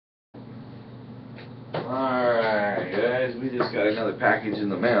Alright guys, we just got another package in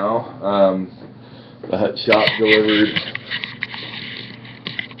the mail. The Hutshop delivered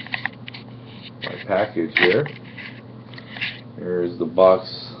my package here. Here's the box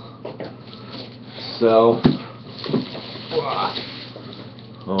itself.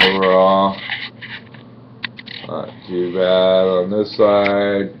 Overall, not too bad on this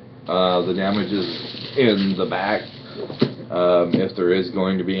side. The damage is in the back. If there is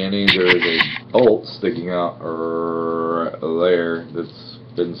going to be any, there is a bolt sticking out there that's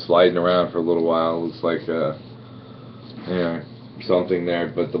been sliding around for a little while. Looks like something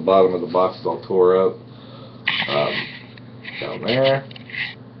there, but the bottom of the box is all tore up down there.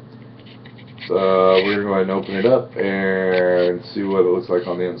 So we're going to open it up and see what it looks like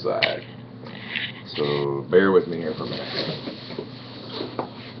on the inside. So bear with me here for a minute.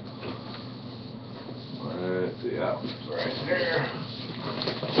 Let's see, that one's right there.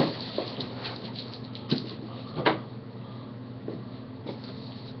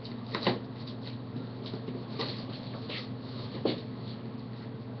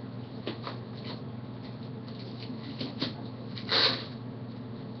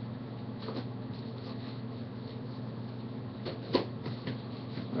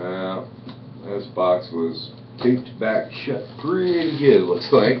 Now, this box was taped back shut pretty good,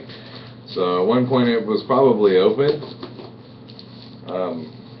 looks like. So at one point it was probably open.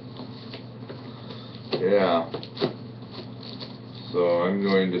 Yeah. So I'm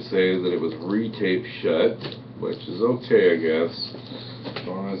going to say that it was re-taped shut, which is okay, I guess, as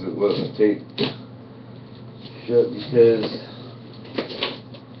long as it wasn't taped shut, because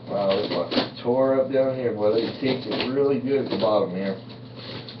wow, this one tore up down here. Boy, they taped it really good at the bottom here.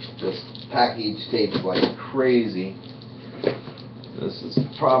 This package taped like crazy. This is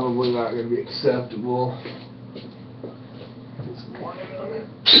probably not going to be acceptable. Get some warning on it.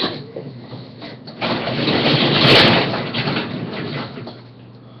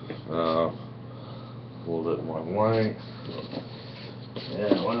 A little bit more white.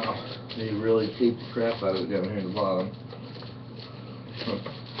 Yeah, well, they really taped the crap out of it down here at the bottom.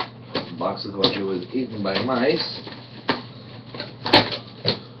 The box looked like it was eaten by mice.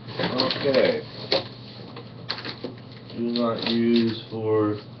 Okay. Do not use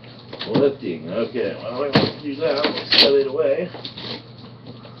for lifting. Okay, well, I won't do that. I'll set it away.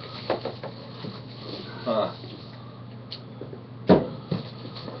 Huh.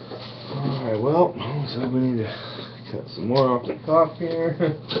 Alright, well, looks like we need to cut some more off the top here.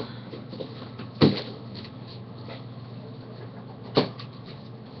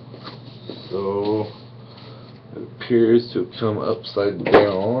 So, it appears to have come upside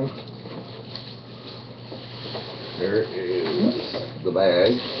down. There is the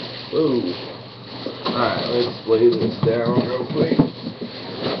bag. Whoa. Alright, let's lay this down real quick.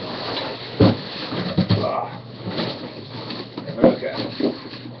 Okay.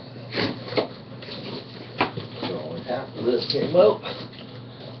 So only half of this came up.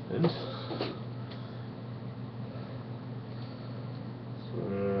 And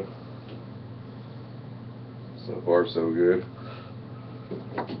so far so good.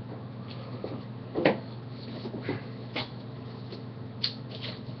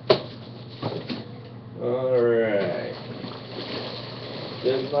 Alright.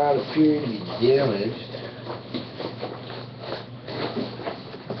 Does not appear to be damaged.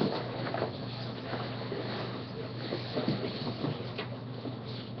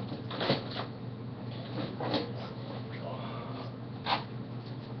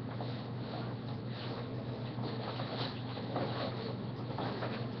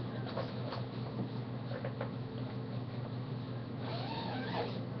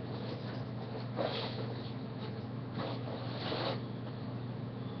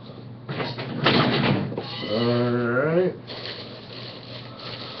 Alright.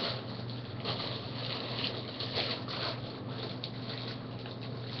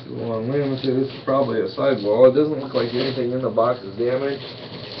 Well, I'm going to say this is probably a sidewall. It doesn't look like anything in the box is damaged.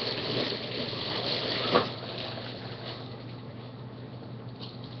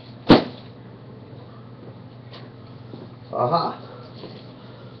 Aha!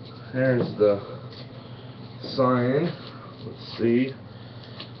 There's the sign. Let's see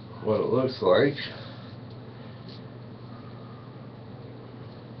what it looks like.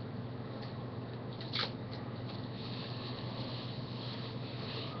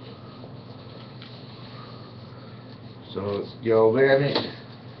 So it's galvanic,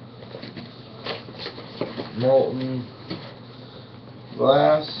 molten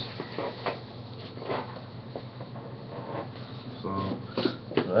glass. So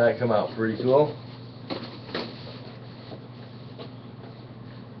that come out pretty cool.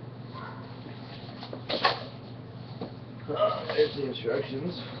 There's the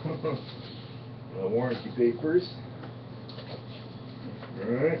instructions. Warranty papers.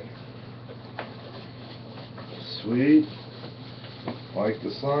 Alright. Sweet. Like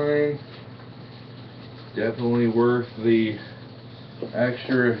the sign. Definitely worth the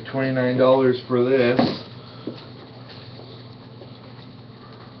extra $29 for this.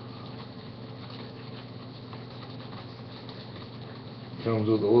 Comes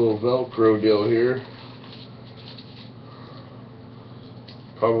with a little Velcro deal here.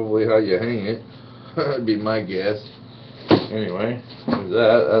 Probably how you hang it. That'd be my guess. Anyway, there's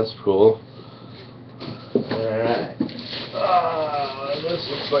that. That's cool. Alright. This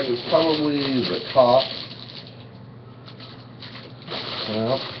looks like it's probably the top.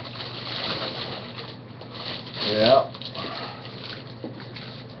 Yep. Yep.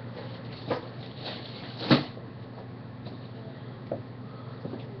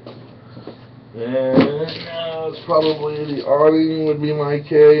 And it's probably the awning would be my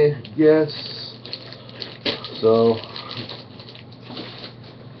guess. So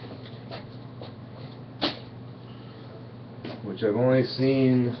which I've only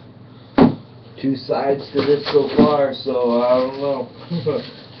seen 2 sides to this so far, so I don't know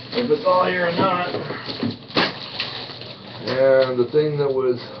if it's all here or not. And the thing that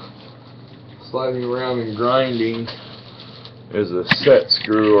was sliding around and grinding is a set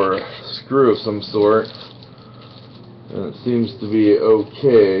screw or a screw of some sort, and it seems to be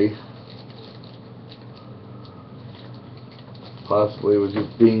okay. Possibly it was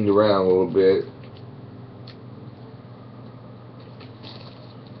just dinged around a little bit.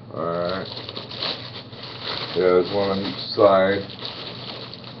 Alright. Yeah, there's one on each side.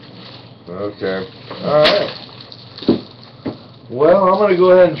 Okay. Alright. Well, I'm going to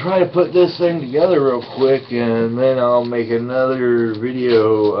go ahead and try to put this thing together real quick, and then I'll make another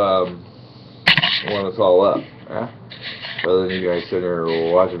video when it's all up. Rather than you guys sitting here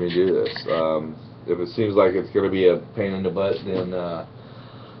watching me do this. If it seems like it's going to be a pain in the butt, then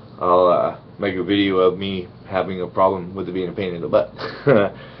I'll make a video of me having a problem with it being a pain in the butt.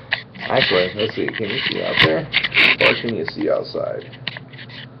 Actually, let's see. Can you see out there? Or can you see outside?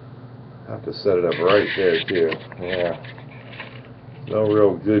 I have to set it up right there too. Yeah. No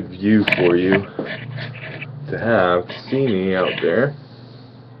real good view for you to have to see me out there.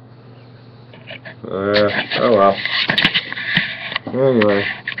 Oh well. Anyway,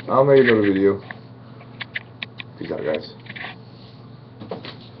 I'll make another video. Peace out, guys.